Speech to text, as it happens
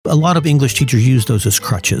a lot of English teachers use those as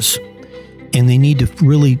crutches. And they need to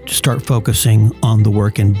really start focusing on the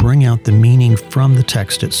work and bring out the meaning from the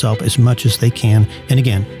text itself as much as they can. And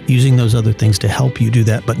again, using those other things to help you do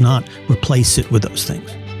that, but not replace it with those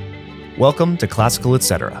things. Welcome to Classical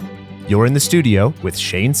Etc. You're in the studio with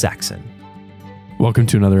Shane Saxon. Welcome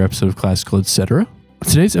to another episode of Classical Etc. In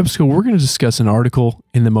today's episode, we're going to discuss an article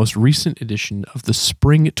in the most recent edition of the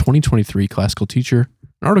Spring 2023 Classical Teacher,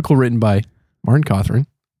 an article written by Martin Cawthron,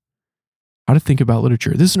 How to Think About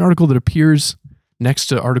Literature. This is an article that appears next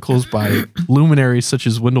to articles by luminaries such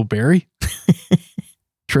as Wendell Berry,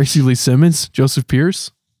 Tracy Lee Simmons, Joseph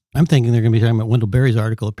Pearce. I'm thinking they're going to be talking about Wendell Berry's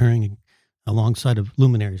article appearing alongside of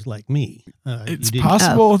luminaries like me. It's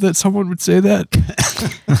possible that someone would say that.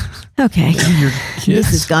 Okay.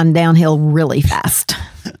 This has gone downhill really fast.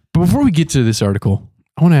 But before we get to this article,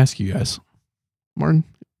 I want to ask you guys, Martin,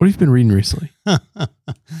 what have you been reading recently?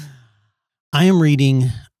 I am reading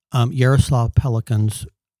Yaroslav Pelikan's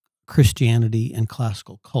Christianity and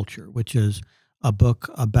Classical Culture, which is a book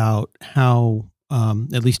about how,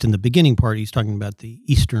 at least in the beginning part, he's talking about the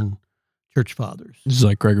Eastern Church Fathers. This is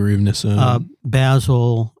like Gregory of Nyssa.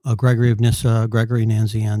 Basil, Gregory of Nyssa, Gregory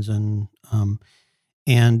Nazianzen,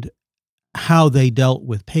 and how they dealt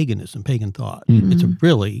with paganism, pagan thought. Mm-hmm. It's a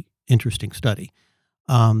really interesting study.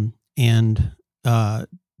 And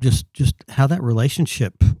just how that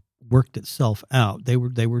relationship worked itself out. They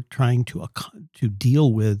were trying to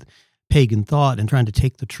deal with pagan thought and trying to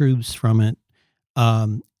take the truths from it,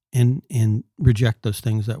 and reject those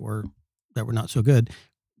things that were not so good.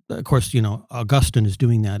 Of course, Augustine is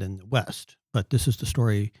doing that in the West, but this is the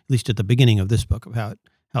story, at least at the beginning of this book, of how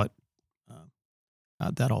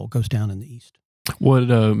that all goes down in the East. What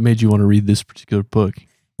made you want to read this particular book?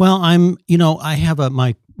 Well, I have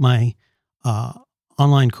my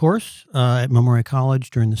online course at Memorial College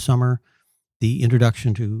during the summer, the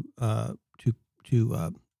Introduction to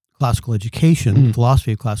Classical Education,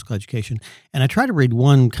 Philosophy of Classical Education, and I try to read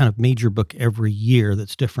one kind of major book every year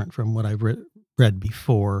that's different from what I've read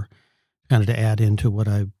before, kind of to add into what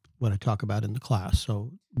I talk about in the class. So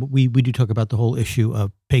we do talk about the whole issue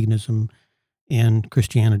of paganism and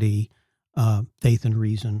Christianity, faith and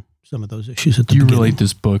reason, some of those issues at the beginning. Do you relate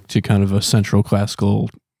this book to kind of a central classical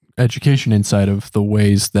education insight of the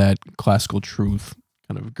ways that classical truth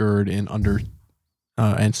kind of gird and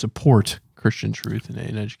and support Christian truth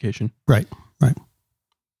in education? Right.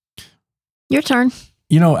 Your turn.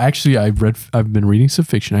 Actually, I've been reading some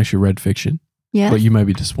fiction. I actually read fiction. Yeah. But you might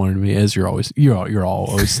be disappointed in me, as you're all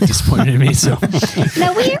always disappointed in me. So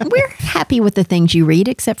no, we're happy with the things you read,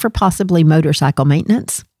 except for possibly motorcycle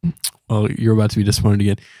maintenance. Well, you're about to be disappointed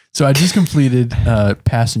again. So I just completed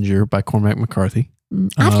Passenger by Cormac McCarthy.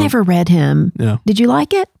 I've never read him. No. Did you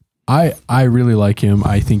like it? I really like him.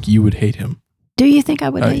 I think you would hate him. Do you think I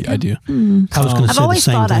would hate him? I do. I've always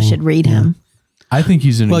thought I should read him. I think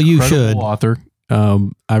he's an incredible author.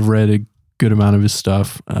 I've read a good amount of his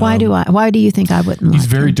stuff. Why do you think I wouldn't like him? He's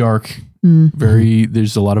very dark.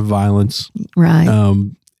 There's a lot of violence. Right.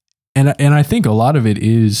 And I think a lot of it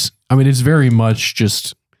is, it's very much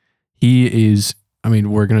just, we're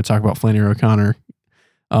going to talk about Flannery O'Connor.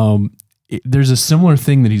 There's a similar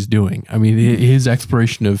thing that he's doing. His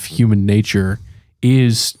exploration of human nature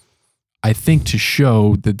is, I think, to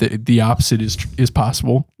show that the opposite is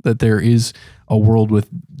possible, that there is a world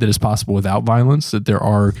that is possible without violence, that there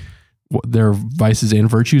are vices and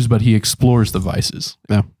virtues, but he explores the vices.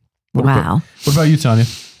 Yeah. Wow. What about you, Tanya?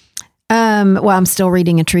 Well, I'm still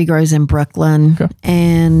reading A Tree Grows in Brooklyn, okay.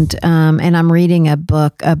 and I'm reading a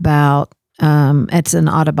book about it's an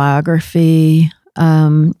autobiography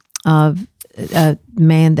of a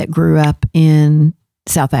man that grew up in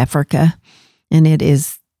South Africa, and it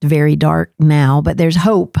is very dark now, but there's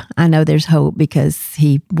hope. I know there's hope because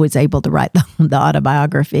he was able to write the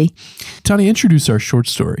autobiography. Tanya, introduce our short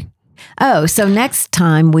story. Oh, so next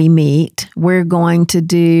time we meet, we're going to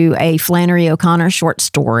do a Flannery O'Connor short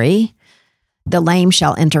story, The Lame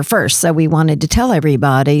Shall Enter First. So we wanted to tell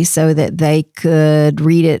everybody so that they could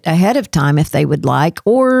read it ahead of time if they would like,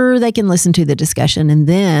 or they can listen to the discussion. And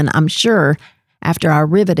then I'm sure after our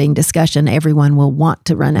riveting discussion, everyone will want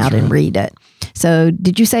to run out and read it. So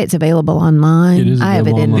did you say it's available online? It is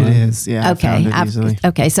available online. It is, yeah. Okay.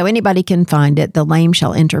 Okay, so anybody can find it. The Lame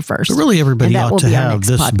Shall Enter First. So really everybody ought to have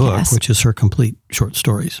this book, which is her complete short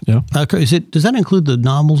stories. Yeah. Does that include the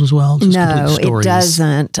novels as well? No, it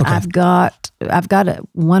doesn't. Okay. I've got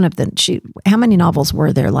one of the, how many novels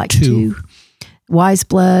were there? Like two. Wise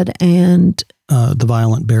Blood and The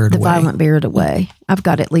Violent Bear It Away. The Violent Bear It Away. I've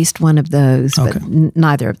got at least one of those, but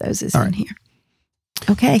neither of those is in here.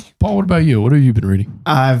 Okay. Paul, what about you? What have you been reading?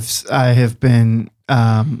 I have been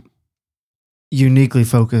uniquely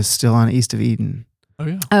focused still on East of Eden. Oh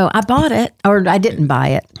yeah. Oh, I bought it, or I didn't buy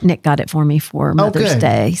it. Nick got it for me for Mother's good.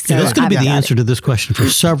 Day. So that's going to be I've the got answer to this question for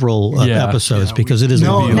several Yeah. episodes because it is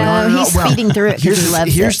No, a review. No, no, he's well, speeding through it because he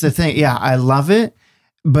loves Here's it. the thing. Yeah, I love it,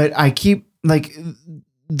 but I keep like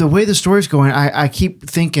the way the story's going. I keep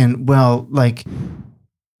thinking, well, like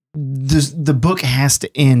the book has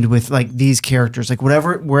to end with like these characters, like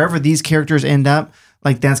wherever these characters end up,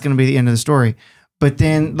 like that's going to be the end of the story. But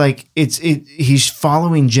then like he's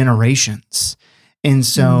following generations, and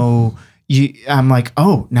so. I'm like,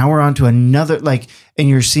 oh, now we're on to another, like, and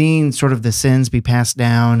you're seeing sort of the sins be passed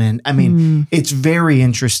down. And I mean, it's very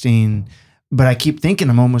interesting, but I keep thinking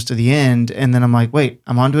I'm almost to the end. And then I'm like, wait,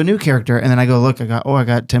 I'm on to a new character. And then I go, look, I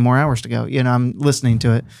got 10 more hours to go. You know, I'm listening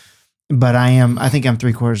to it, but I think I'm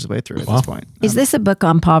 3/4 of the way through at this point. Is this a book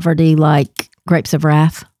on poverty like Grapes of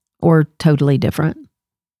Wrath or totally different?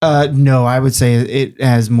 No, I would say it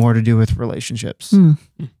has more to do with relationships.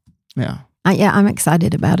 Yeah. I'm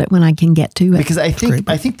excited about it when I can get to it. Because I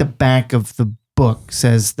think the back of the book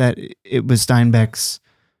says that it was Steinbeck's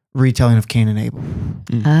retelling of Cain and Abel.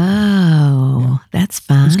 Oh, that's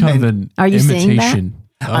fun. It's kind of an Are you seeing that? imitation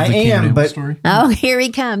of I the Cain am, and Abel but- story. Oh, here he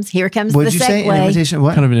comes. Here comes What the did you say? An segue. invitation of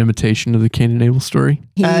what? Kind of an imitation of the Cain and Abel story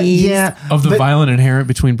He's- Yeah. of the but- violent inherent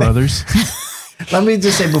between brothers. Let me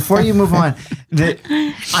just say before you move on that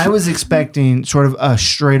I was expecting sort of a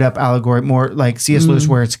straight up allegory, more like C.S. Lewis,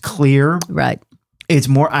 where it's clear. Right. It's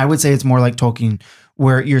more. I would say it's more like Tolkien,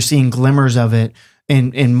 where you're seeing glimmers of it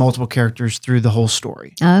in multiple characters through the whole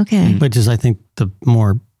story. Okay. Which is, I think, the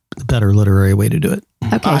better literary way to do it.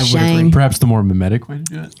 Okay, would Shane. agree. Perhaps the more mimetic way to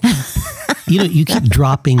do it. You keep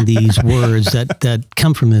dropping these words that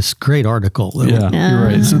come from this great article. Yeah, you're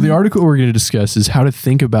right. So the article we're going to discuss is how to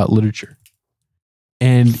think about literature.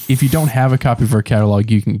 And if you don't have a copy of our catalog,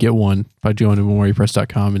 you can get one by going to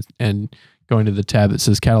memoriapress.com and going to the tab that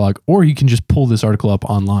says catalog, or you can just pull this article up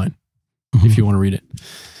online if you want to read it.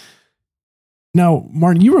 Now,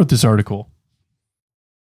 Martin, you wrote this article,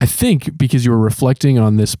 I think, because you were reflecting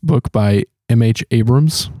on this book by M.H.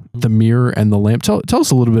 Abrams, The Mirror and the Lamp. Tell us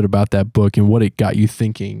a little bit about that book and what it got you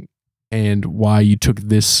thinking and why you took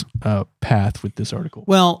this path with this article.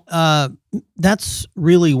 Well, that's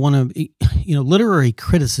really one of, literary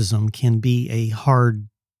criticism can be hard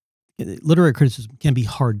to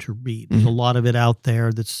read. There's a lot of it out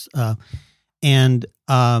there that's, and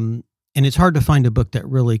it's hard to find a book that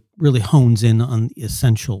really, really hones in on the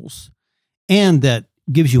essentials and that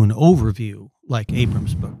gives you an overview like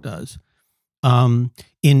Abrams' book does. In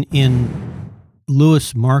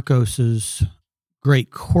Louis Markos's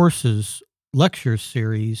Great Courses lecture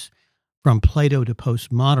series, From Plato to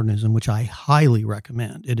Postmodernism, which I highly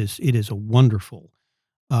recommend. It is a wonderful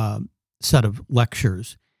set of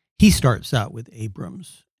lectures. He starts out with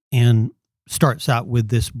Abrams and starts out with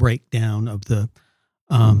this breakdown of the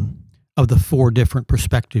 4 different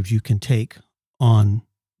perspectives you can take on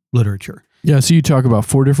literature. Yeah, so you talk about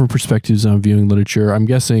 4 different perspectives on viewing literature. I'm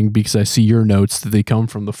guessing because I see your notes that they come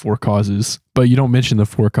from the 4 causes, but you don't mention the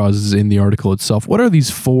 4 causes in the article itself. What are these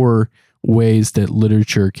 4 ways that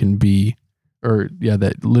literature can be,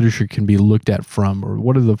 that literature can be looked at from, or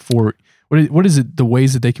what are the 4? What is it? The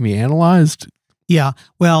ways that they can be analyzed? Yeah,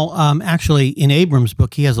 well, actually, in Abrams'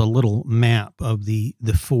 book, he has a little map of the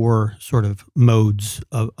 4 sort of modes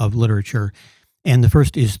of literature. And the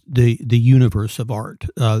first is the universe of art,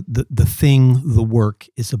 the thing the work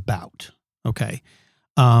is about. Okay,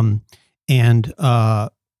 for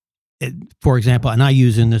example, and I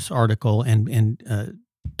use in this article, and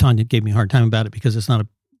Tanya gave me a hard time about it because it's not a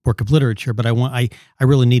work of literature, but I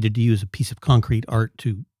really needed to use a piece of concrete art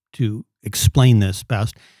to explain this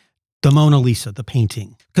best. The Mona Lisa, the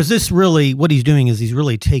painting, because this really, what he's doing is he's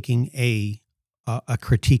really taking a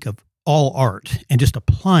critique of all art and just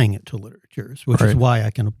applying it to literatures, which is why I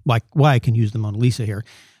can use the Mona Lisa here.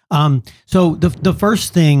 So the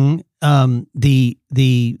first thing, the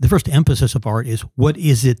first emphasis of art is what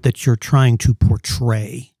is it that you're trying to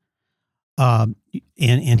portray?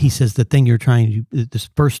 And he says the thing you're trying to, this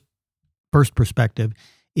first perspective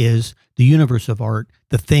is the universe of art,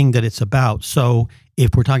 the thing that it's about. So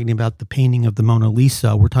if we're talking about the painting of the Mona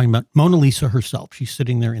Lisa, we're talking about Mona Lisa herself. She's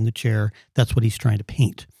sitting there in the chair. That's what he's trying to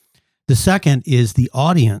paint. The second is the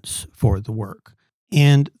audience for the work.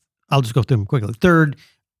 And I'll just go through them quickly. Third,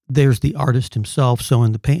 there's the artist himself. So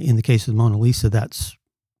in the case of the Mona Lisa, that's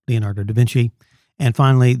Leonardo da Vinci. And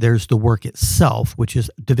finally, there's the work itself, which is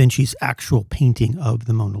Da Vinci's actual painting of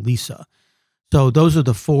the Mona Lisa. So those are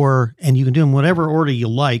the 4, and you can do them whatever order you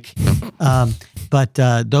like. But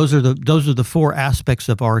those are the 4 aspects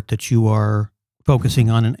of art that you are focusing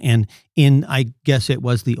on. And in, I guess it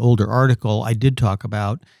was the older article, I did talk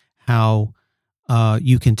about how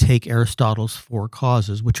you can take Aristotle's 4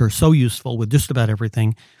 causes, which are so useful with just about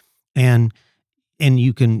everything. And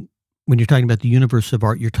you can, when you're talking about the universe of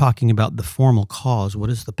art, you're talking about the formal cause. What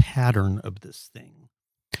is the pattern of this thing?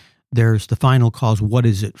 There's the final cause. What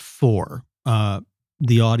is it for?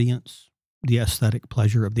 The audience, the aesthetic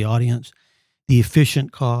pleasure of the audience. The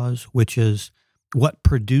efficient cause, which is what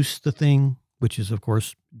produced the thing, which is, of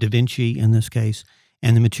course, Da Vinci in this case.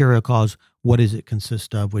 And the material cause, what does it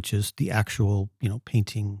consist of, which is the actual,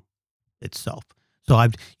 painting itself. So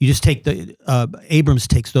you just take Abrams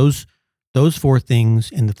takes those 4 things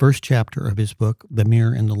in the first chapter of his book, The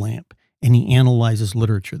Mirror and the Lamp, and he analyzes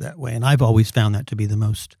literature that way. And I've always found that to be the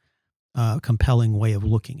most compelling way of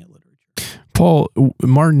looking at literature. Paul,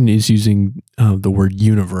 Martin is using the word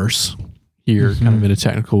universe here kind of in a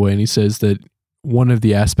technical way. And he says that one of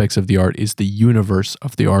the aspects of the art is the universe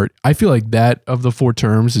of the art. I feel like that of the 4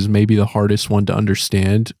 terms is maybe the hardest one to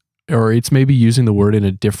understand, or it's maybe using the word in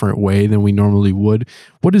a different way than we normally would.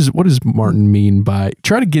 What does Martin mean by,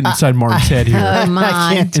 try to get inside Martin's head here.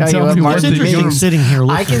 I can't tell you tell what me Martin what the means. Sitting here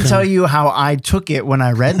I can tell you how I took it when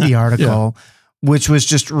I read the article, which was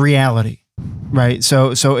just reality, right?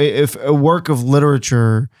 So if a work of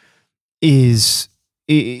literature is,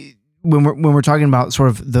 when we're talking about sort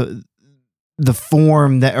of the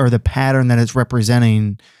form that, or the pattern that it's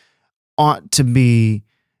representing, ought to be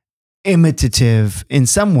imitative in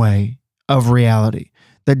some way of reality.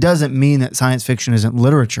 That doesn't mean that science fiction isn't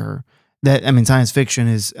literature. Science fiction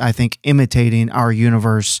is, I think, imitating our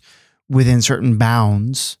universe within certain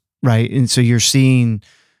bounds, right? And so you're seeing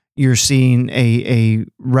a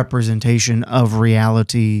representation of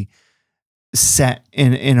reality set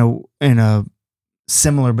in a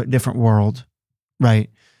similar but different world,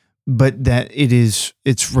 right? But that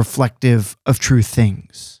it's reflective of true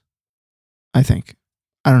things, I think.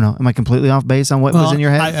 I don't know. Am I completely off base on what was in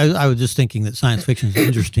your head? I was just thinking that science fiction is an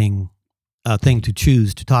interesting thing to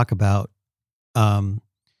choose to talk about,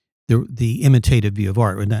 the imitative view of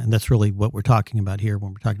art. And that's really what we're talking about here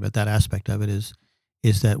when we're talking about that aspect of it,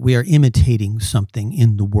 is that we are imitating something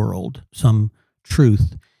in the world, some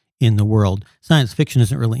truth in the world. Science fiction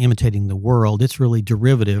isn't really imitating the world. It's really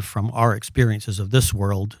derivative from our experiences of this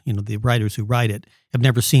world. The writers who write it have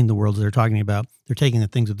never seen the worlds they're talking about. They're taking the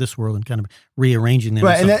things of this world and kind of rearranging them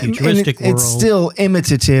in some futuristic world. It's still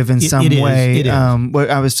imitative in some way. It is.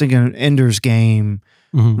 I was thinking of Ender's Game,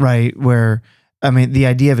 right? Where, the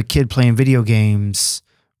idea of a kid playing video games,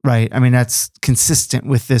 right? That's consistent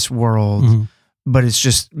with this world, but it's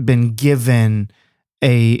just been given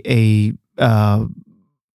a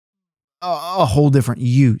whole different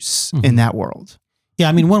use in that world.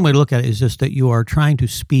 Yeah, one way to look at it is just that you are trying to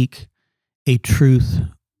speak a truth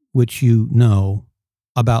which you know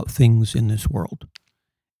about things in this world.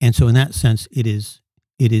 And so in that sense, it is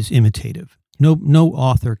imitative. No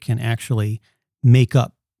author can actually make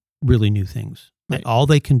up really new things. Right. All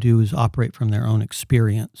they can do is operate from their own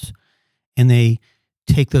experience. And they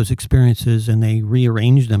take those experiences and they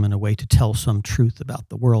rearrange them in a way to tell some truth about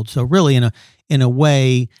the world. So really in a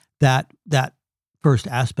way, that first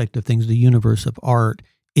aspect of things, the universe of art,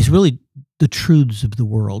 is really the truths of the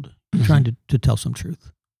world, trying to tell some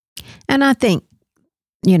truth. And I think,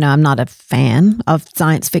 I'm not a fan of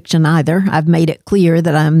science fiction either. I've made it clear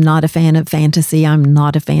that I'm not a fan of fantasy. I'm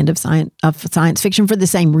not a fan of science fiction for the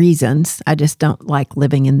same reasons. I just don't like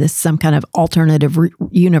living in some kind of alternative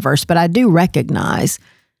universe. But I do recognize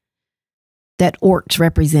that orcs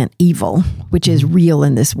represent evil, which is real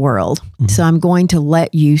in this world. Mm-hmm. So I'm going to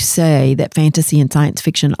let you say that fantasy and science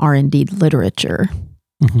fiction are indeed literature.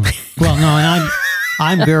 Mm-hmm. Well, no, and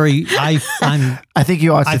I think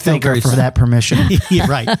you ought to thank her for that permission. Yeah,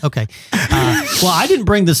 right. Okay. Well, I didn't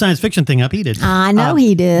bring the science fiction thing up. He did. I know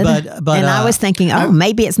he did. But and I was thinking,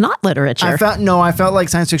 maybe it's not literature. I felt like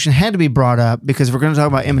science fiction had to be brought up because if we're going to talk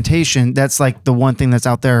about imitation, that's like the one thing that's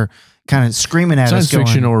out there kind of screaming at science us. Science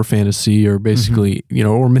fiction or fantasy or basically,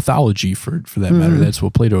 or mythology for that matter. That's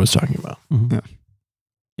what Plato was talking about. Mm-hmm.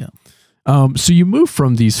 Yeah. So you move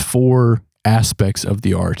from these 4 aspects of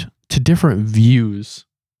the art to different views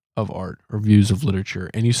of art or views of literature.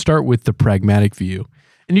 And you start with the pragmatic view.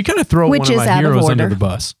 And you kind of throw one of my heroes under the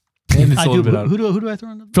bus. And it's who do I throw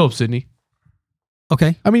under the bus? Philip Sidney.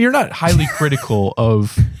 Okay. You're not highly critical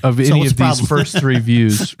of any of these first 3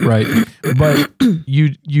 views, right? But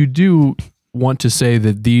you do want to say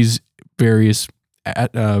that these various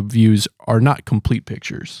views are not complete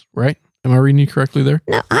pictures, right? Am I reading you correctly there?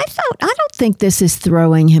 No, I don't think this is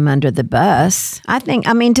throwing him under the bus.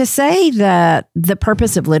 I mean, to say that the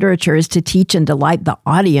purpose of literature is to teach and delight the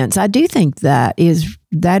audience, I do think that is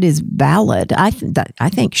valid. I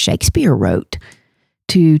think Shakespeare wrote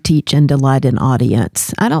to teach and delight an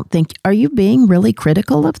audience. I don't think. Are you being really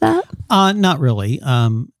critical of that? Not really.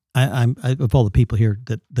 I'm of all the people here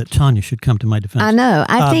that Tanya should come to my defense. I know.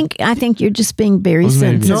 I think you're just being very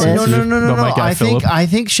Wasn't maybe sensitive. sensitive. No. I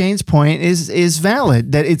think Shane's point is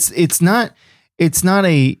valid, that it's not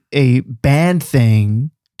a bad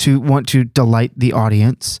thing to want to delight the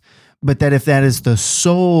audience, but that if that is the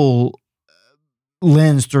sole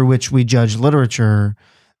lens through which we judge literature,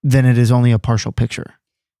 then it is only a partial picture.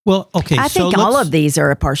 Well, okay. I think all of these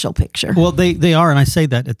are a partial picture. Well, they are, and I say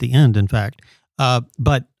that at the end, in fact.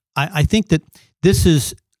 But I think that this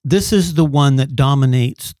is the one that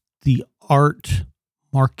dominates the art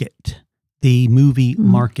market, the movie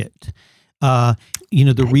market. The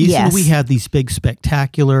reason we have these big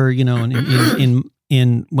spectacular, and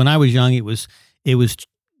in when I was young, it was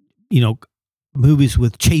movies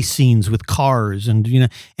with chase scenes with cars, and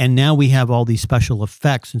now we have all these special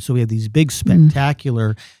effects, and so we have these big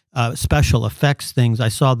spectacular special effects things. I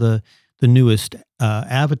saw the newest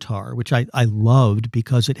Avatar, which I loved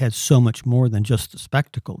because it had so much more than just the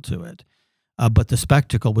spectacle to it. But the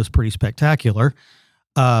spectacle was pretty spectacular.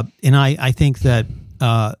 And I think that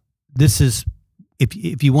this is,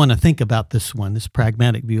 if you want to think about this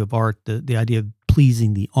pragmatic view of art, the idea of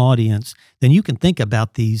pleasing the audience, then you can think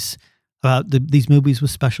about these movies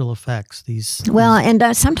with special effects.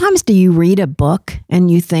 And sometimes do you read a book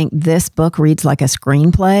and you think this book reads like a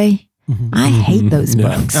screenplay? I hate those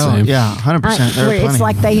books. Oh, yeah, 100%. Where it's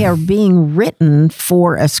like they are being written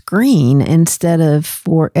for a screen instead of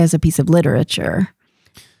as a piece of literature.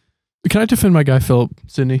 Can I defend my guy, Philip,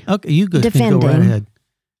 Sydney? Okay, you go right Defending. ahead.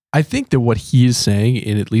 I think that what he is saying,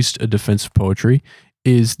 in at least a defense of poetry,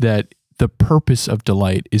 is that the purpose of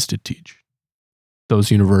delight is to teach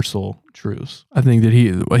those universal truths. I think that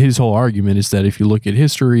his whole argument is that if you look at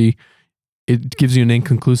history, it gives you an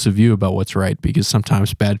inconclusive view about what's right, because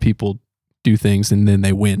sometimes bad people do things and then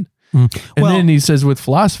they win. And then he says with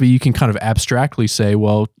philosophy, you can kind of abstractly say,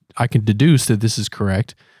 well, I can deduce that this is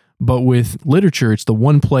correct. But with literature, it's the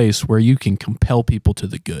one place where you can compel people to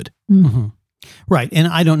the good. Mm-hmm. Right. And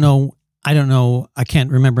I don't know. I can't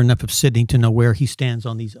remember enough of Sidney to know where he stands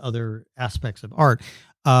on these other aspects of art.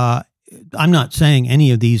 I'm not saying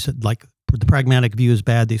any of these, like the pragmatic view is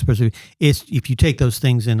bad, the expressive, it's if you take those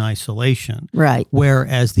things in isolation. Right.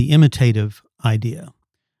 Whereas the imitative idea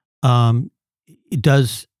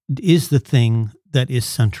is the thing that is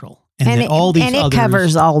central. And all these others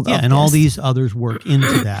covers all of and all these others work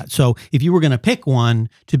into that. So if you were going to pick one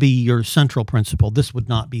to be your central principle, this would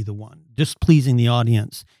not be the one. Just pleasing the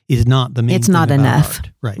audience is not the main It's thing not about enough.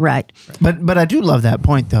 art. Right. But I do love that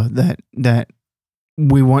point, though, that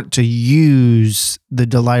we want to use the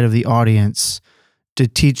delight of the audience to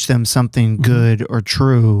teach them something good or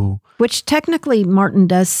true. Which technically Martin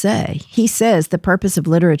does say. He says the purpose of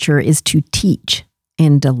literature is to teach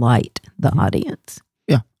and delight the audience.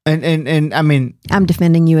 Yeah. And I mean, I'm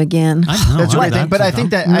defending you again. I know, that's what I that- think. But I think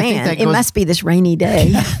that Man, it goes, must be this rainy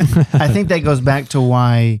day. I think that goes back to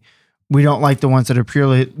why we don't like the ones that are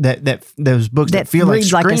purely that those books that feel like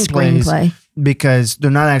reads like a screenplays, screenplay. because they're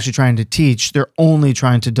not actually trying to teach; they're only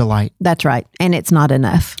trying to delight. That's right. And it's not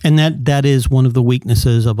enough. And that is one of the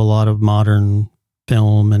weaknesses of a lot of modern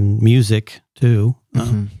film and music too.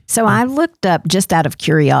 So I looked up, just out of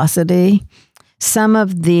curiosity, some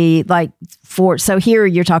of the so here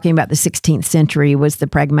you're talking about the 16th century was the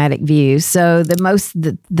pragmatic view. So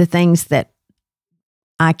the things that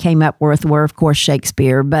I came up with were, of course,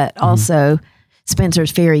 Shakespeare, but also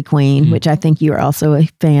Spenser's Fairy Queen, which I think you are also a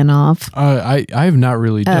fan of. I have not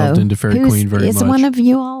really delved into Fairy Queen very much. Is one of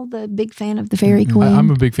you all the big fan of the Fairy Queen?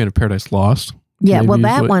 I'm a big fan of Paradise Lost. Yeah, Maybe well, is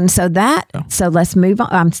that what- one. So let's move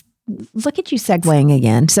on. Look at you segueing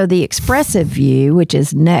again. So the expressive view, which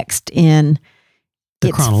is next in The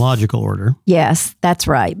it's- chronological order. Yes, that's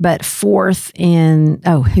right. But fourth in,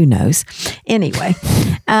 who knows? Anyway,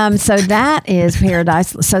 so that is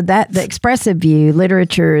Paradise. So that the expressive view,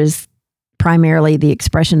 literature is primarily the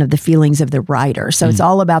expression of the feelings of the writer. So it's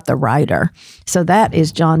all about the writer. So that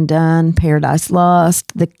is John Donne, Paradise Lost,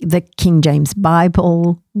 the King James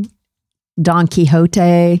Bible, Don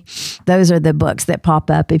Quixote. Those are the books that pop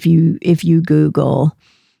up if you Google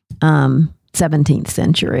 17th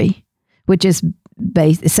century, which is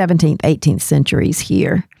 17th, 18th centuries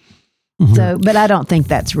here. Mhm. So, but I don't think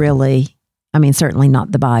that's really, certainly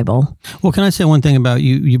not the Bible. Well, can I say one thing about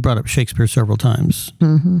you? You brought up Shakespeare several times.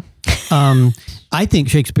 Mm-hmm. I think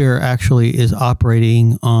Shakespeare actually is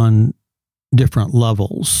operating on different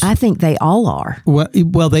levels. I think they all are. Well,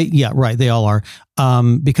 they all are.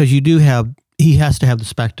 Because he has to have the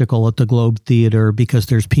spectacle at the Globe Theater because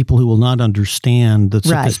there's people who will not understand the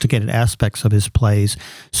sophisticated aspects of his plays.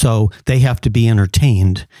 So they have to be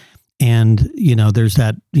entertained. And, there's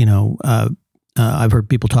that, I've heard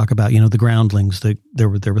people talk about, the groundlings. There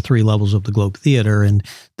were 3 levels of the Globe Theater, and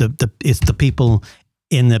it's the people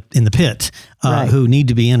in the pit who need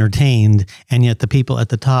to be entertained, and yet the people at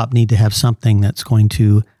the top need to have something that's going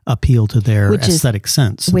to appeal to their aesthetic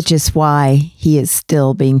sense. Which is why he is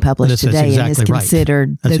still being published today and is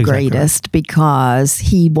considered the greatest, because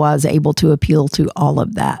he was able to appeal to all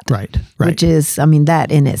of that. Right. Which is, that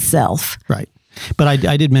in itself. Right. But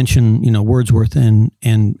I did mention, Wordsworth and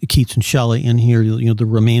Keats and Shelley in here, the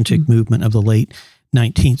Romantic movement of the late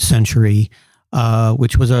 19th century,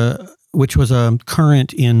 which was a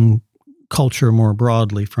current in culture more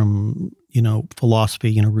broadly from,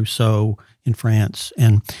 philosophy, Rousseau in France,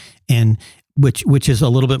 and which is a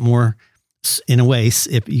little bit more, in a way,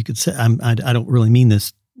 if you could say, I don't really mean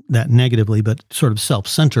that negatively, but sort of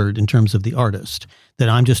self-centered in terms of the artist, that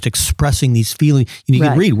I'm just expressing these feelings. You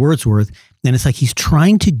can read Wordsworth, and it's like he's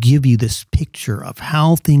trying to give you this picture of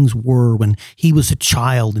how things were when he was a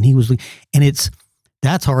child, and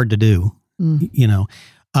that's hard to do,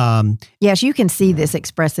 Yes, you can see this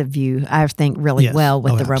expressive view, I think, really well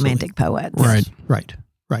with the Romantic poets.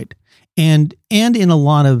 Right. And in a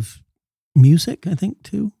lot of music, I think,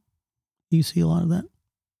 too. You see a lot of that?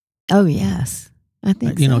 Oh, yes. I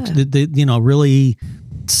think so. The really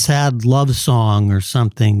sad love song or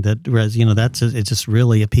something it just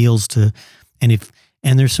really appeals to, and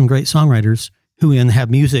there's some great songwriters who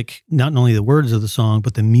have music, not only the words of the song,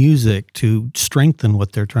 but the music to strengthen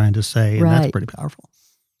what they're trying to say, and that's pretty powerful.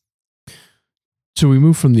 So we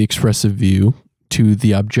move from the expressive view to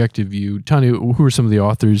the objective view. Tanya, who are some of the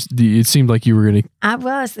authors? It seemed like you were going to... I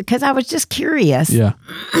was, because I was just curious. Yeah.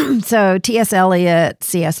 So T.S. Eliot,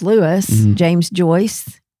 C.S. Lewis, James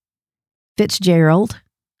Joyce, Fitzgerald,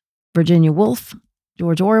 Virginia Woolf,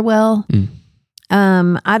 George Orwell.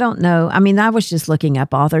 I don't know. I was just looking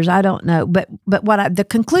up authors. I don't know. But the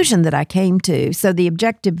conclusion that I came to, so the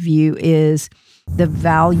objective view is the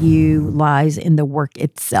value lies in the work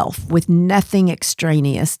itself, with nothing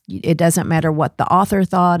extraneous. It doesn't matter what the author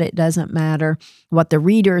thought. It doesn't matter what the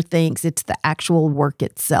reader thinks. It's the actual work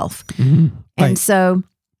itself. And so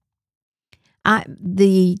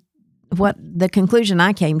the conclusion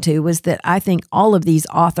I came to was that I think all of these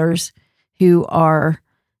authors who are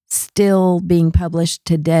still being published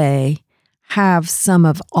today have some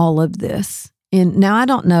of all of this. Now, I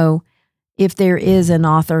don't know if there is an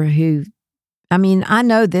author who, I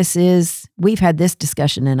know we've had this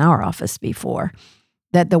discussion in our office before,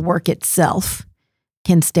 that the work itself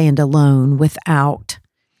can stand alone without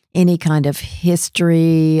any kind of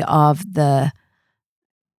history of the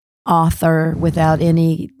author, without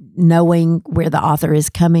any knowing where the author is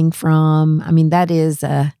coming from. That is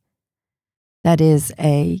a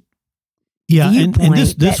viewpoint and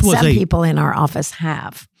this that was some people in our office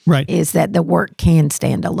have. Right. Is that the work can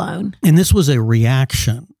stand alone. And this was a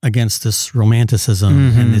reaction against this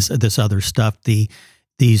romanticism and this other stuff. The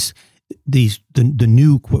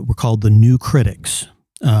new, what were called the new critics.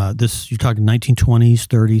 You're talking 1920s,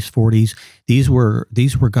 30s, 40s. These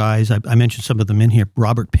were guys. I mentioned some of them in here.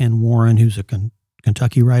 Robert Penn Warren, who's a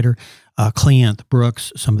Kentucky writer, Cleanth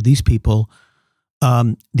Brooks. Some of these people.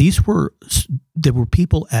 There were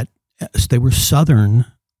people they were Southern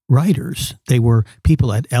writers. They were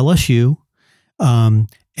people at LSU,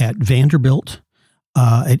 at Vanderbilt,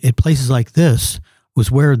 at places like this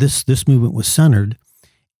was where this movement was centered,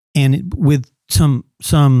 and with some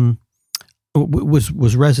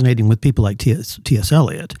was resonating with people like T.S.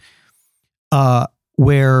 Eliot,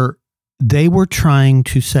 where they were trying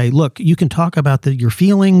to say, look, you can talk about your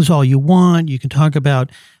feelings all you want, you can talk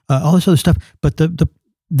about all this other stuff, but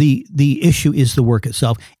the issue is the work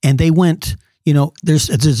itself. And they went,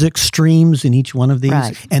 there's extremes in each one of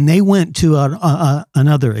these, and they went to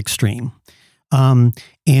another extreme.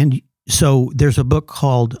 And so there's a book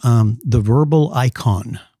called The Verbal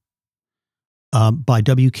Icon by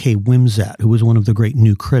W.K. Wimsatt, who was one of the great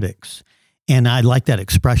new critics. And I like that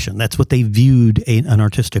expression. That's what they viewed an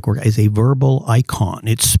artistic work as, a verbal icon.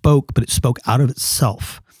 It spoke, but it spoke out of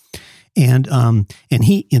itself. And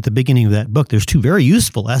he, at the beginning of that book, there's 2 very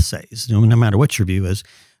useful essays, no matter what your view is,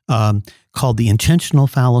 called The Intentional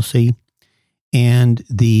Fallacy and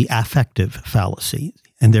The Affective Fallacy.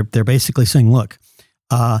 And they're basically saying, look,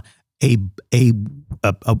 a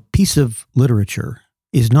piece of literature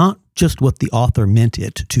is not just what the author meant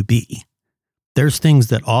it to be. There's things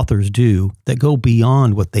that authors do that go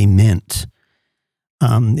beyond what they meant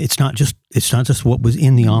It's not just what was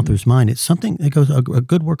in the author's mind. It's something that goes. A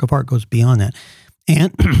good work of art goes beyond that,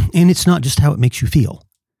 and it's not just how it makes you feel.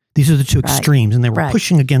 These are the two extremes, and they were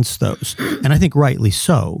pushing against those, and I think rightly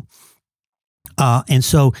so. And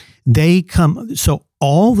so they come. So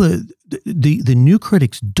all the new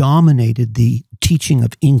critics dominated the teaching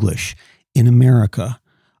of English in America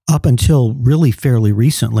up until really fairly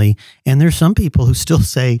recently. And there's some people who still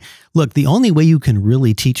say, look, the only way you can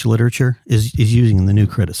really teach literature is using the new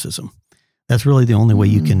criticism. That's really the only way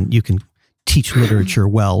you can teach literature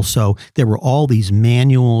well. So there were all these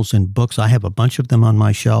manuals and books. I have a bunch of them on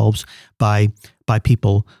my shelves by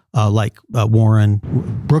people like Warren,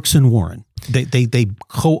 Brooks and Warren. They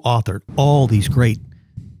co-authored all these great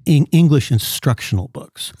English instructional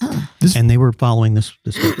books, and they were following this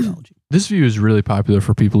methodology. This view is really popular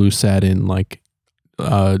for people who sat in like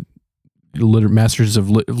masters of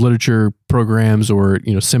literature programs or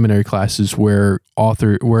seminary classes where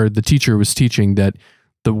the teacher was teaching that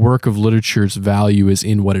the work of literature's value is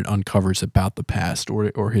in what it uncovers about the past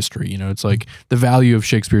or history. It's like the value of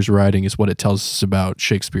Shakespeare's writing is what it tells us about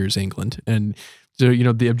Shakespeare's England. And so,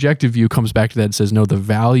 the objective view comes back to that and says, no, the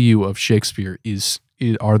value of Shakespeare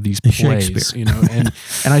are these plays, and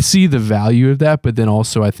I see the value of that. But then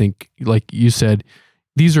also I think, like you said,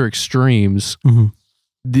 these are extremes. Mm-hmm.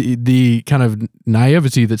 The kind of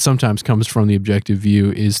naivety that sometimes comes from the objective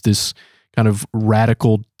view is this kind of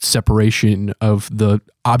radical separation of the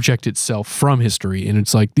object itself from history. And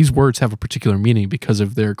it's like, these words have a particular meaning because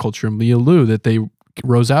of their cultural milieu that they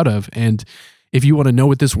rose out of. And if you want to know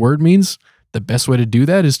what this word means, the best way to do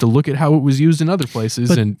that is to look at how it was used in other places.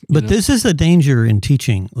 But this is a danger in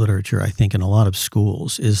teaching literature, I think, in a lot of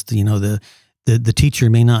schools, is the teacher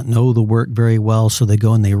may not know the work very well, so they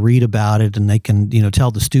go and they read about it and they can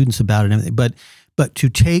tell the students about it and everything. But to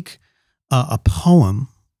take a poem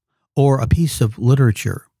or a piece of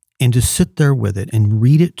literature and to sit there with it and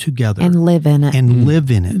read it together and live in it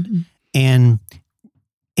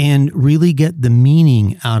and really get the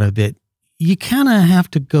meaning out of it, you kind of have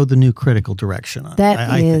to go the new critical direction on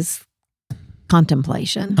that. Is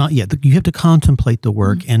contemplation. You have to contemplate the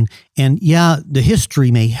work, and the history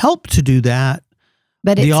may help to do that.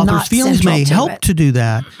 But the it's author's not feelings may help it. to do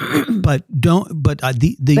that, but don't. But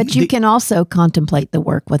you can also contemplate the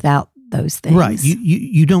work without those things, right?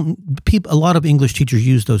 You don't. A lot of English teachers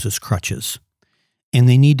use those as crutches, and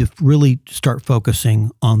they need to really start focusing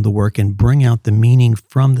on the work and bring out the meaning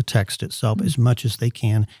from the text itself as much as they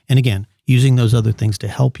can. And again, using those other things to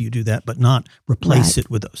help you do that, but not replace it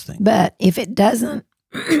with those things. But if it doesn't,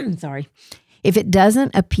 if it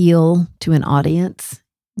doesn't appeal to an audience,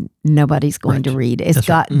 nobody's going to read. It's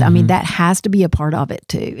got. Right. I mean, that has to be a part of it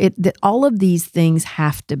too. All of these things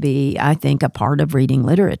have to be, I think, a part of reading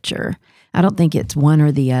literature. I don't think it's one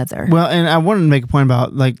or the other. Well, and I wanted to make a point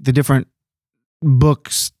about like the different book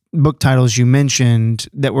titles you mentioned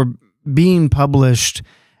that were being published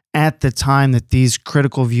at the time that these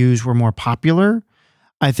critical views were more popular.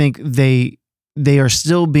 I think they are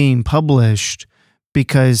still being published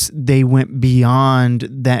because they went beyond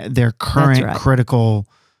that their current critical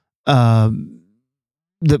what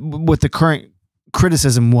the current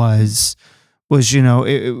criticism was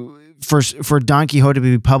for Don Quixote to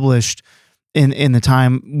be published in the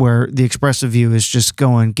time where the expressive view is just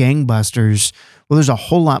going gangbusters. Well, there's a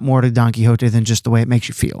whole lot more to Don Quixote than just the way it makes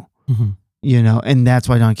you feel. Mm-hmm. And that's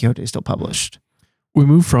why Don Quixote is still published. We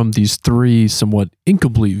move from these three somewhat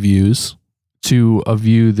incomplete views to a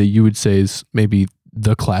view that you would say is maybe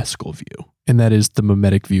the classical view, and that is the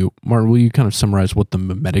mimetic view. Martin, will you kind of summarize what the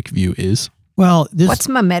mimetic view is? Well, what's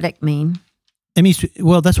mimetic mean? It means,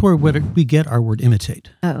 that's where we get our word imitate.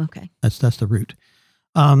 Oh, okay. That's the root.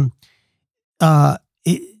 I said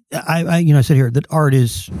here that art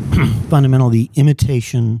is fundamentally the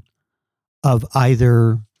imitation of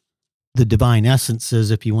either the divine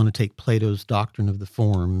essences, if you want to take Plato's doctrine of the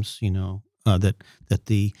forms, that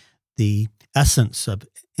the essence of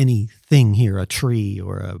anything here, a tree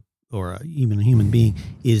or even a human being,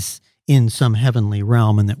 is in some heavenly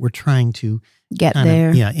realm, and that we're trying to get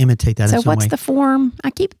there. Imitate that. So in some what's way. The form?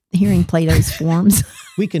 I keep hearing Plato's forms.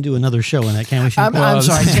 We can do another show on that, can't we? I'm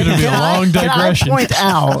sorry. It's going to be a long digression. Can I point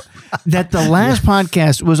out that the last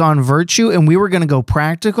podcast was on virtue, and we were going to go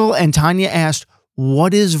practical, and Tanya asked,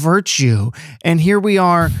 what is virtue? And here we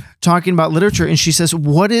are talking about literature, and she says,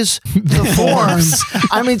 what is the forms?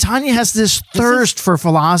 I mean, Tanya has this thirst for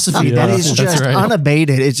philosophy that is just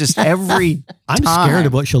unabated. It's just every I'm time. scared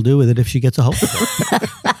of what she'll do with it if she gets a hold of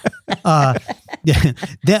it. Yeah,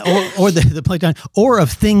 that or the Platon, or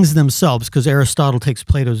of things themselves, because Aristotle takes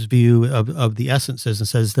Plato's view of the essences and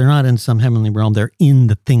says they're not in some heavenly realm; they're in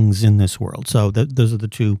the things in this world. So those are the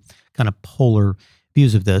two kind of polar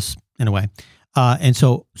views of this in a way, and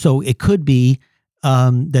so it could be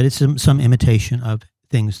that it's some imitation of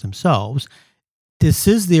things themselves. This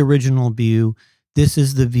is the original view. This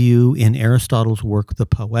is the view in Aristotle's work, the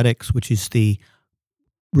Poetics, which is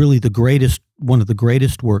one of the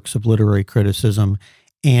greatest works of literary criticism.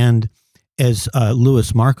 And as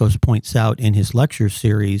Louis Markos points out in his lecture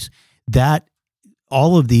series, that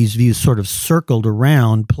all of these views sort of circled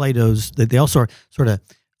around Plato's, that they also sort of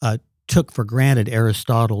took for granted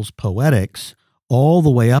Aristotle's Poetics all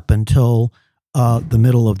the way up until the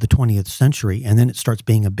middle of the 20th century. And then it starts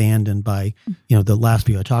being abandoned by, the last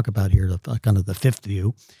view I talk about here, kind of the fifth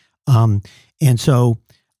view. And so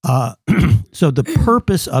the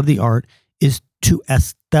purpose of the art is to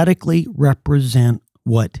aesthetically represent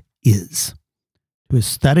what is, to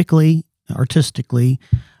aesthetically, artistically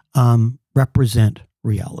represent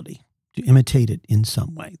reality, to imitate it in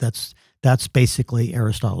some way. That's basically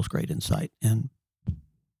Aristotle's great insight, and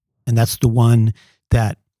that's the one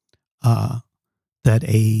that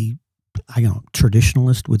a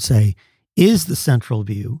traditionalist would say is the central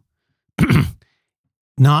view,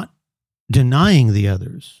 not denying the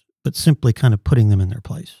others, but simply kind of putting them in their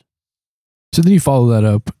place. So then you follow that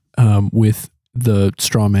up with the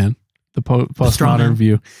straw man, the postmodern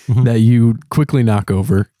view that you quickly knock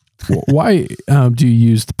over. Why do you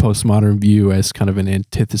use the postmodern view as kind of an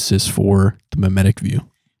antithesis for the mimetic view?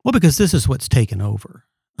 Well, because this is what's taken over.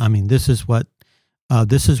 I mean, this is what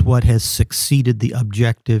has succeeded the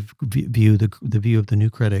objective view, the view of the new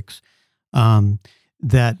critics,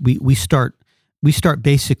 that we start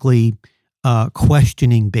basically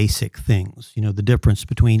questioning basic things. The difference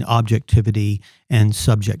between objectivity and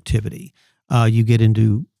subjectivity. You get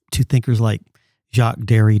into thinkers like Jacques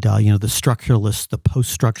Derrida, the structuralists, the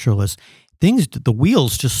post-structuralists. The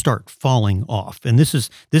wheels just start falling off. And this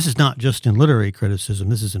is not just in literary criticism.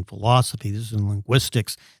 This is in philosophy. This is in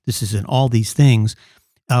linguistics. This is in all these things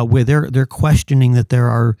where they're questioning that there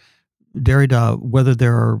are whether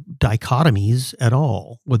there are dichotomies at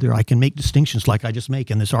all, whether I can make distinctions like I just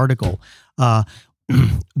make in this article,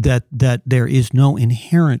 that there is no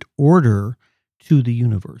inherent order to the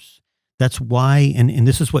universe. That's why, and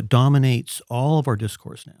this is what dominates all of our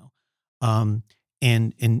discourse now.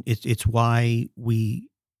 And it's why we,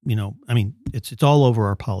 it's all over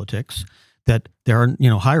our politics that there are,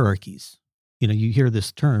 hierarchies. You hear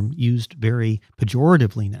this term used very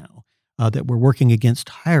pejoratively now, that we're working against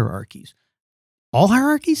hierarchies. All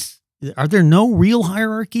hierarchies? Are there no real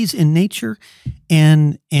hierarchies in nature?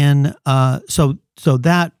 And so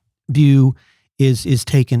that view is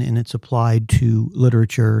taken and it's applied to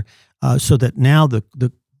literature, so that now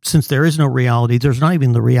since there is no reality, there's not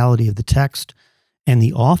even the reality of the text and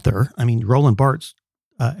the author. I mean, Roland Barthes,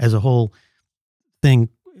 as a whole thing,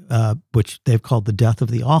 which they've called the death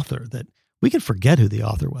of the author, that we can forget who the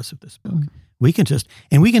author was of this book. Mm. We can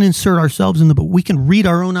we can insert ourselves in the book. We can read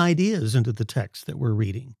our own ideas into the text that we're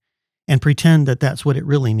reading and pretend that that's what it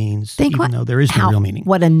really means, though there is no real meaning.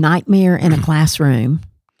 What a nightmare in a classroom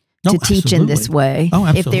to teach in this way. Oh,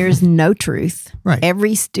 absolutely. If there's no truth, right.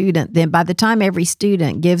 Every student, then by the time every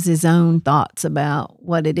student gives his own thoughts about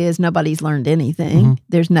what it is, nobody's learned anything. Mm-hmm.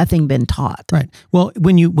 There's nothing been taught. Right. Well,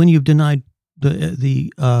 when you've denied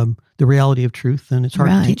the reality of truth, then it's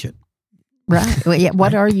hard to teach it. Right. Well, yeah.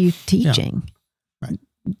 What are you teaching? Yeah. Right.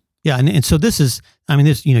 Yeah. And so this is,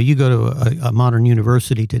 you go to a modern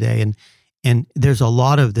university today and there's a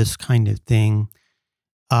lot of this kind of thing.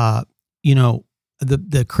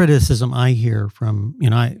 The criticism I hear from,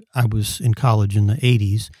 I was in college in the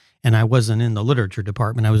 80s and I wasn't in the literature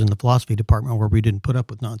department. I was in the philosophy department where we didn't put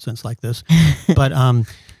up with nonsense like this.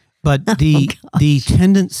 But the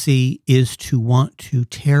tendency is to want to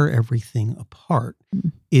tear everything apart,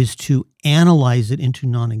 is to analyze it into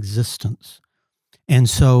non-existence. And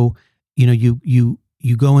so, you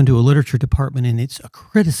go into a literature department and it's a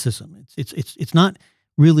criticism. It's not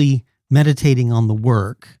really meditating on the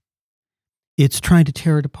work. It's trying to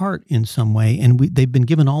tear it apart in some way. And they've been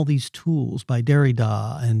given all these tools by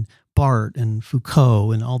Derrida and Barthes and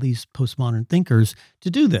Foucault and all these postmodern thinkers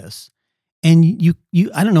to do this. And you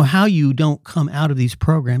I don't know how you don't come out of these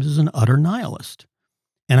programs as an utter nihilist.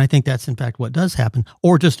 And I think that's in fact what does happen,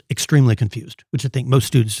 or just extremely confused, which I think most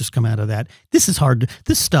students just come out of that. This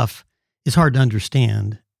stuff is hard to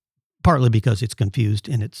understand, partly because it's confused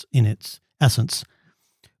in its essence,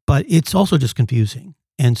 but it's also just confusing.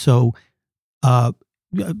 And so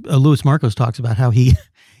Louis Markos talks about how he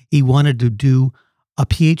wanted to do a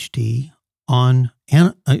PhD on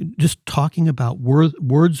just talking about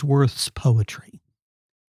Wordsworth's poetry.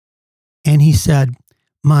 And he said,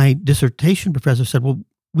 my dissertation professor said, well,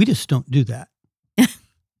 we just don't do that.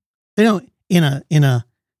 They don't, in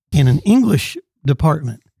an English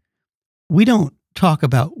department, we don't talk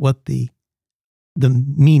about what the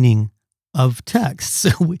meaning of text.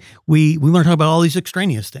 So we want to talk about all these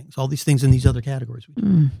extraneous things, all these things in these other categories.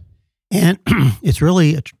 And it's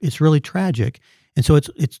really tragic. And so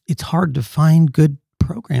it's hard to find good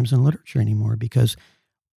programs in literature anymore because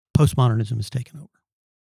postmodernism has taken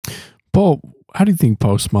over. Paul, how do you think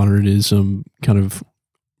postmodernism kind of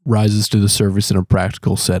rises to the surface in a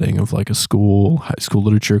practical setting of like a school, high school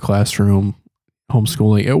literature classroom,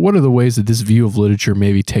 homeschooling? What are the ways that this view of literature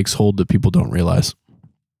maybe takes hold that people don't realize?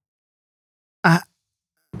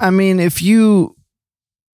 I mean, if you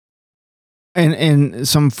in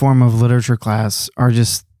some form of literature class are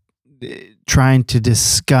just trying to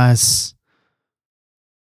discuss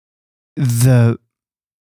the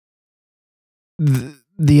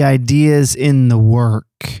ideas in the work.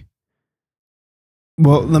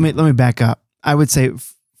 Well, let me back up. I would say,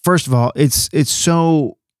 first of all, it's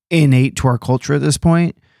so innate to our culture at this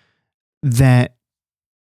point that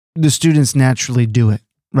the students naturally do it,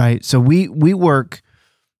 right? So we work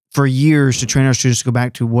for years to train our students to go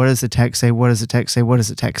back to what does the text say? What does the text say? What does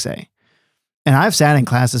the text say? And I've sat in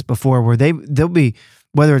classes before where they'll be,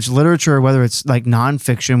 whether it's literature or whether it's like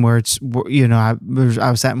nonfiction, where it's, you know, I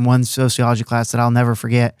was sat in one sociology class that I'll never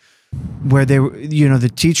forget, where they were, you know, the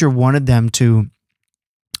teacher wanted them to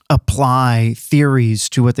apply theories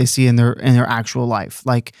to what they see in their actual life.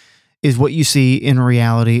 Like, is what you see in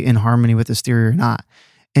reality in harmony with this theory or not?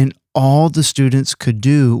 And all the students could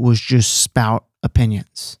do was just spout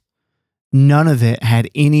opinions. None of it had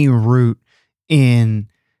any root in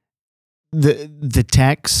the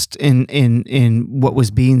text, in what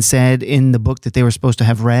was being said in the book that they were supposed to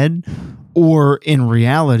have read, or in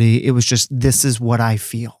reality. It was just, this is what I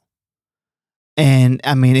feel. And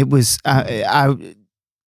I mean, it was, I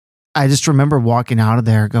just remember walking out of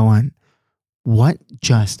there going, what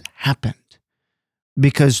just happened?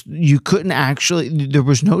 Because you couldn't actually, there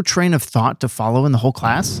was no train of thought to follow in the whole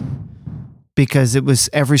class, because it was,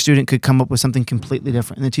 every student could come up with something completely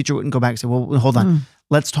different. And the teacher wouldn't go back and say, well, hold on,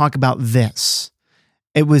 let's talk about this.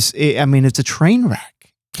 I mean, it's a train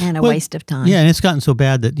wreck. And a waste of time. Yeah, and it's gotten so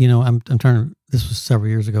bad that, you know, I'm trying to, this was several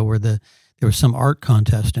years ago where there was some art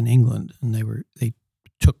contest in England, and they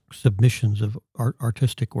took submissions of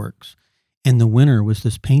artistic works, and the winner was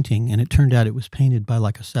this painting, and it turned out it was painted by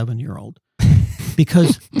like a 7-year-old,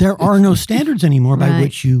 because there are no standards anymore by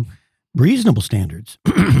which you, reasonable standards,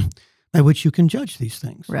 by which you can judge these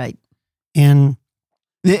things. Right. And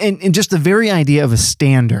just the very idea of a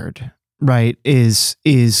standard, right, is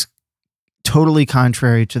totally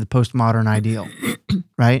contrary to the postmodern ideal,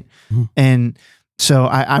 right? Mm-hmm. And so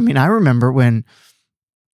I mean, I remember when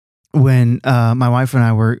my wife and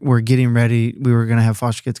I were getting ready, we were going to have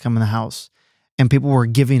foster kids come in the house, and people were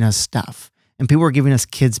giving us stuff, and people were giving us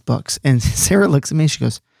kids' books. And Sarah looks at me and she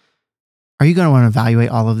goes, "Are you going to want to evaluate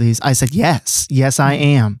all of these?" I said, yes, I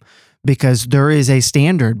am. Because there is a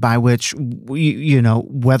standard by which, you know,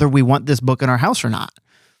 whether we want this book in our house or not.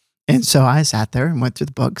 And so I sat there and went through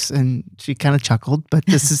the books, and she kind of chuckled, but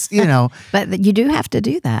this is, you know. But you do have to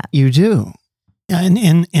do that. You do.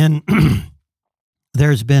 And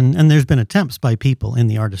there's been attempts by people in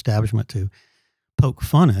the art establishment to poke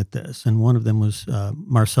fun at this. And one of them was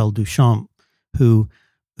Marcel Duchamp, who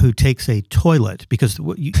takes a toilet, because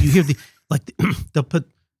you hear they'll put,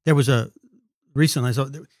 there was a, recently I saw,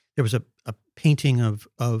 there was a painting of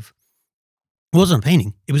it wasn't a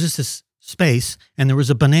painting. It was just this space, and there was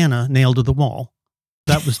a banana nailed to the wall.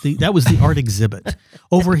 That was the art exhibit.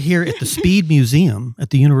 Over here at the Speed Museum at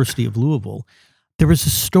the University of Louisville, there was a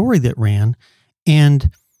story that ran,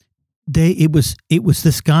 and it was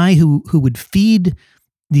this guy who would feed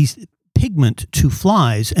these pigment to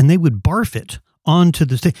flies, and they would barf it onto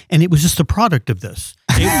the stage, and it was just a product of this.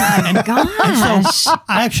 And so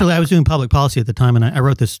I was doing public policy at the time, and I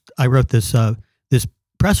wrote this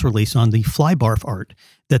press release on the fly barf art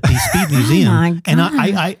that the Speed Museum, and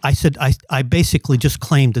I said I basically just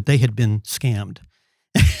claimed that they had been scammed.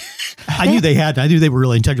 I knew they had. I knew they were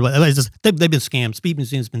really integral. They've been scammed. Speed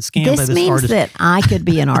Museum's been scammed by this artist. This means that I could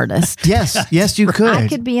be an artist. Yes, you could. I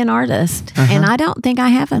could be an artist, and I don't think I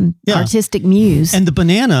have an artistic muse. And the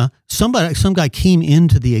banana, some guy came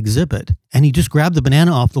into the exhibit, and he just grabbed the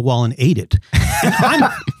banana off the wall and ate it. And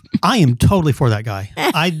I am totally for that guy.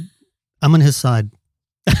 I'm on his side.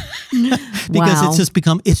 because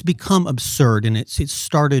Wow. it's become absurd, and it's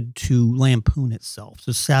started to lampoon itself,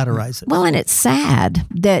 to satirize it. Well, and it's sad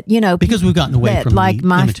that, because we've gotten away that, from like the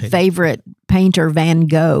my imitating. favorite painter, Van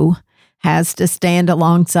Gogh, has to stand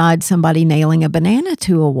alongside somebody nailing a banana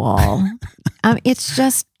to a wall. It's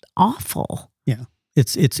just awful.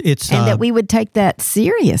 It's And that we would take that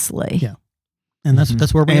seriously. Yeah. and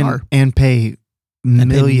that's where we are. And pay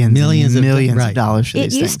millions of right. dollars for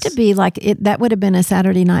It these used things. to be like that would have been a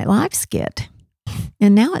Saturday Night Live skit.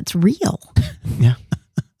 And now it's real.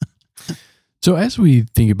 So, as we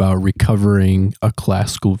think about recovering a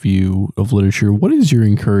classical view of literature, what is your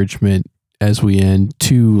encouragement as we end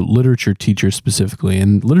to literature teachers specifically?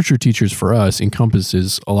 And literature teachers for us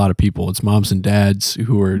encompasses a lot of people. It's moms and dads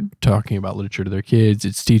who are talking about literature to their kids.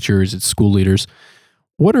 It's teachers. It's school leaders.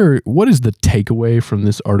 What is the takeaway from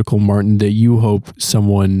this article, Martin, that you hope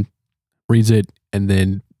someone reads it and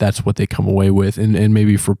then that's what they come away with? And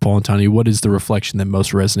maybe for Paul and Tanya, what is the reflection that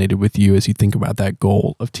most resonated with you as you think about that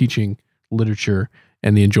goal of teaching literature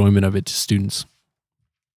and the enjoyment of it to students?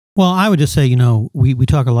 Well, I would just say, we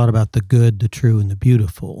talk a lot about the good, the true, and the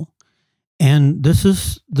beautiful, and this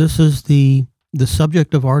is the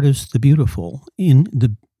subject of art is the beautiful. In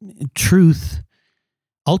the truth,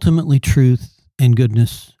 ultimately, truth and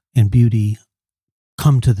goodness and beauty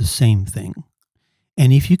come to the same thing.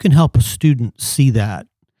 And if you can help a student see that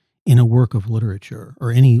in a work of literature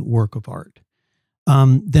or any work of art,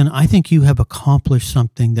 then I think you have accomplished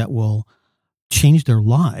something that will change their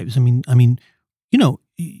lives. I mean,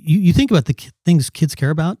 you think about the things kids care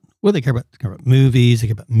about. What do they care about? They care about movies. They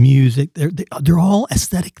care about music. They're all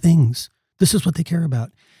aesthetic things. This is what they care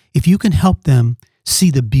about. If you can help them see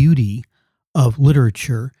the beauty of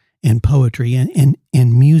literature and poetry and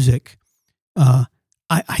music, I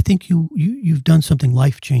think you've done something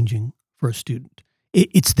life-changing for a student.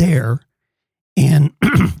 It's there, and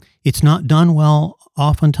it's not done well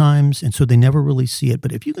oftentimes, and so they never really see it.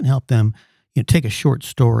 But if you can help them, take a short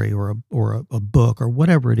story or a book or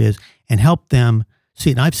whatever it is, and help them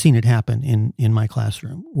see it. And I've seen it happen in my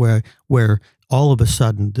classroom where all of a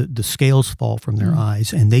sudden the scales fall from their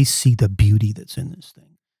eyes and they see the beauty that's in this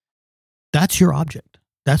thing. That's your object.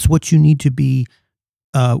 That's what you need to be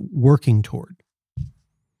working toward.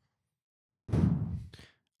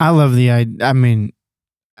 I love the idea. I mean,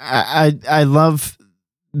 I love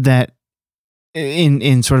that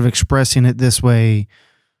in sort of expressing it this way.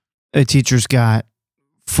 A teacher's got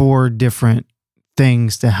 4 different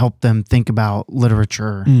things to help them think about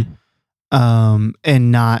literature,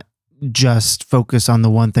 and not just focus on the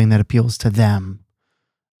one thing that appeals to them,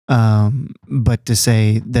 but to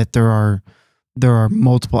say that there are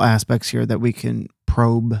multiple aspects here that we can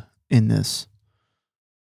probe in this.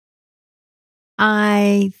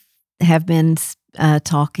 I have been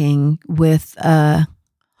talking with a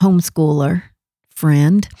homeschooler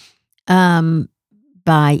friend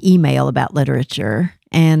by email about literature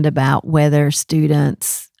and about whether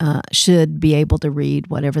students should be able to read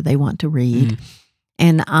whatever they want to read.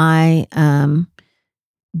 And I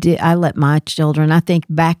let my children, I think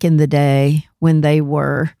back in the day when they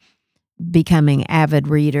were becoming avid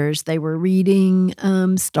readers, they were reading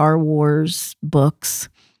Star Wars books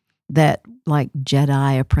that like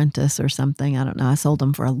Jedi Apprentice or something. I don't know. I sold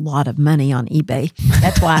them for a lot of money on eBay.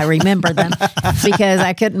 That's why I remember them, because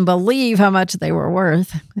I couldn't believe how much they were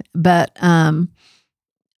worth. But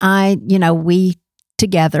we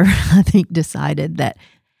together, I think, decided that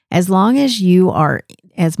as long as you are,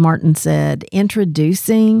 as Martin said,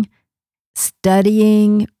 introducing,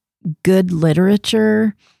 studying good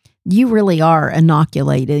literature, you really are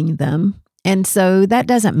inoculating them. And so that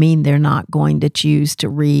doesn't mean they're not going to choose to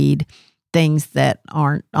read things that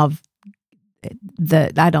aren't of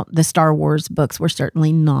the Star Wars books were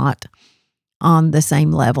certainly not on the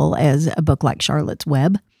same level as a book like Charlotte's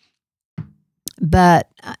Web. But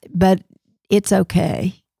it's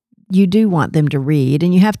okay. You do want them to read,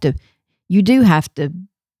 and you do have to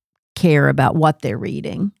care about what they're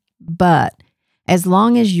reading. But as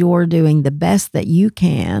long as you're doing the best that you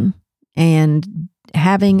can and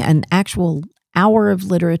having an actual hour of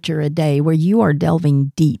literature a day where you are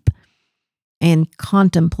delving deep and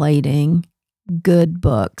contemplating good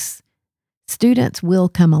books, students will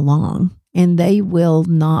come along and they will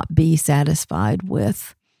not be satisfied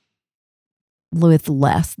with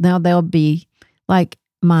less. Now they'll be like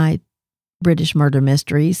my British Murder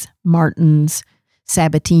Mysteries, Martin's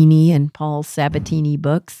Sabatini and Paul's Sabatini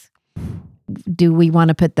books. Do we want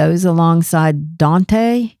to put those alongside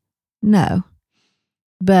Dante? No.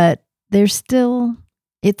 But they're still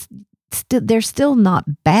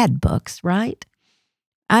not bad books, right?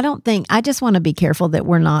 I just want to be careful that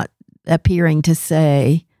we're not appearing to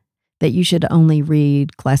say that you should only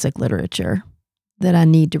read classic literature, that I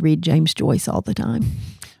need to read James Joyce all the time.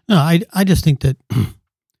 No, I just think that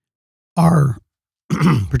our,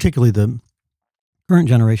 particularly the current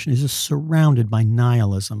generation, is just surrounded by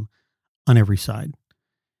nihilism on every side.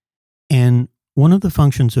 And one of the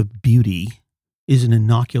functions of beauty is an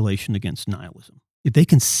inoculation against nihilism. If they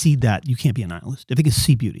can see that, you can't be a nihilist. If they can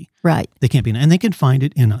see beauty, Right. they can't be, and they can find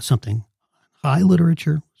it in something high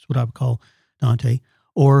literature, is what I would call Dante,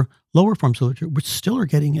 or lower forms of literature, which still are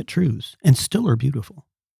getting at truths and still are beautiful.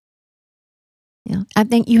 Yeah. I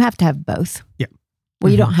think you have to have both. Yeah.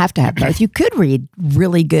 Well, you don't have to have both. You could read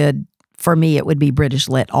really good. For me, it would be British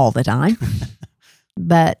lit all the time.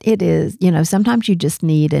 But it is, sometimes you just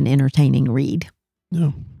need an entertaining read.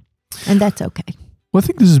 No. And that's okay. Well, I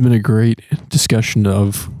think this has been a great discussion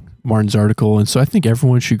of Martin's article. And so I think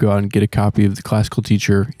everyone should go out and get a copy of The Classical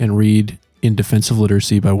Teacher and read In Defense of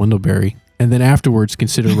Literacy by Wendell Berry. And then afterwards,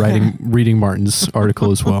 consider reading Martin's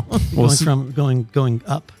article as well. Going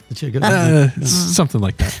up. Something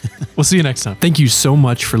like that. We'll see you next time. Thank you so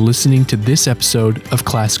much for listening to this episode of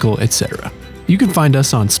Classical Etc. You can find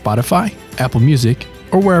us on Spotify, Apple Music,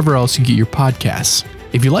 or wherever else you get your podcasts.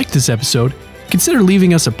 If you liked this episode, consider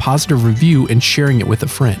leaving us a positive review and sharing it with a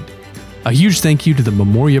friend. A huge thank you to the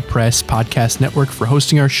Memoria Press Podcast Network for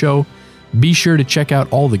hosting our show. Be sure to check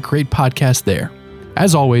out all the great podcasts there.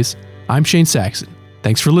 As always, I'm Shane Saxon.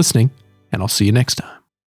 Thanks for listening, and I'll see you next time.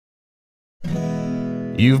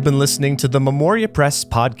 You've been listening to the Memoria Press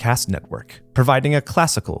Podcast Network, providing a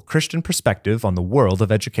classical Christian perspective on the world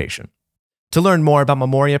of education. To learn more about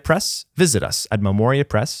Memoria Press, visit us at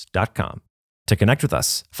memoriapress.com. To connect with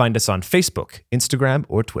us, find us on Facebook, Instagram,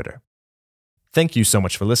 or Twitter. Thank you so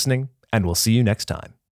much for listening, and we'll see you next time.